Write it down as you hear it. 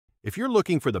If you're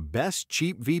looking for the best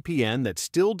cheap VPN that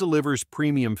still delivers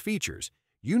premium features,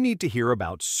 you need to hear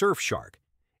about Surfshark.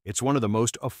 It's one of the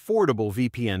most affordable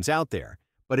VPNs out there,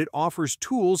 but it offers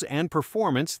tools and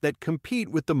performance that compete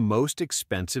with the most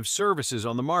expensive services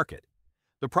on the market.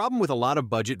 The problem with a lot of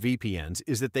budget VPNs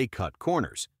is that they cut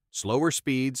corners. Slower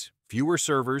speeds, fewer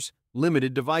servers,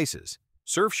 limited devices.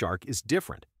 Surfshark is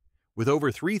different. With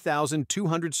over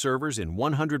 3,200 servers in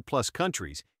 100-plus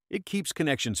countries, it keeps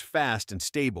connections fast and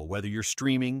stable whether you're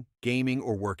streaming, gaming,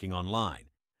 or working online.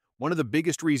 One of the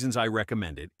biggest reasons I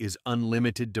recommend it is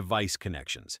unlimited device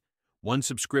connections. One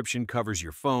subscription covers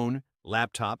your phone,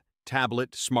 laptop,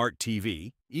 tablet, smart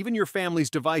TV, even your family's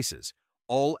devices,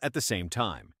 all at the same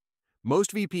time.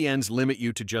 Most VPNs limit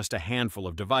you to just a handful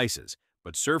of devices,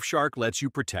 but Surfshark lets you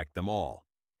protect them all.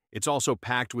 It's also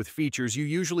packed with features you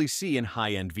usually see in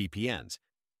high-end VPNs.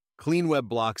 Clean Web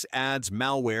blocks ads,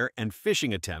 malware, and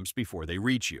phishing attempts before they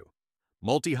reach you.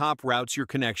 Multi-hop routes your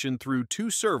connection through 2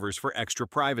 servers for extra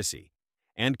privacy.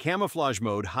 And camouflage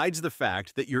mode hides the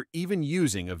fact that you're even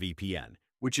using a VPN,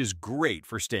 which is great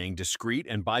for staying discreet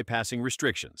and bypassing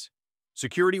restrictions.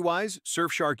 Security-wise,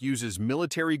 Surfshark uses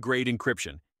military-grade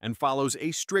encryption and follows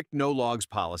a strict no-logs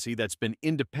policy that's been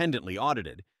independently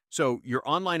audited, so your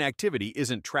online activity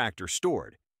isn't tracked or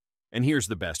stored. And here's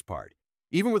the best part.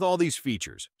 Even with all these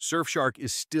features, Surfshark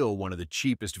is still one of the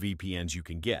cheapest VPNs you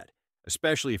can get,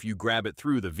 especially if you grab it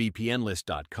through the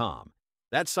VPNlist.com.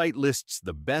 That site lists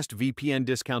the best VPN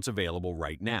discounts available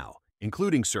right now,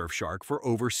 including Surfshark for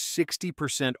over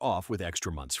 60% off with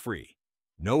extra months free.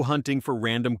 No hunting for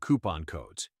random coupon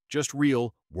codes, just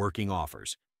real, working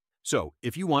offers. So,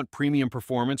 if you want premium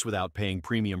performance without paying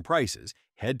premium prices,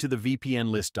 head to the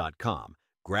VPNlist.com,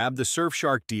 grab the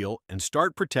Surfshark deal, and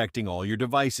start protecting all your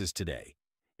devices today.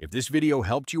 If this video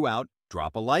helped you out,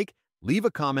 drop a like, leave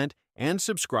a comment, and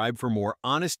subscribe for more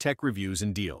honest tech reviews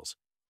and deals.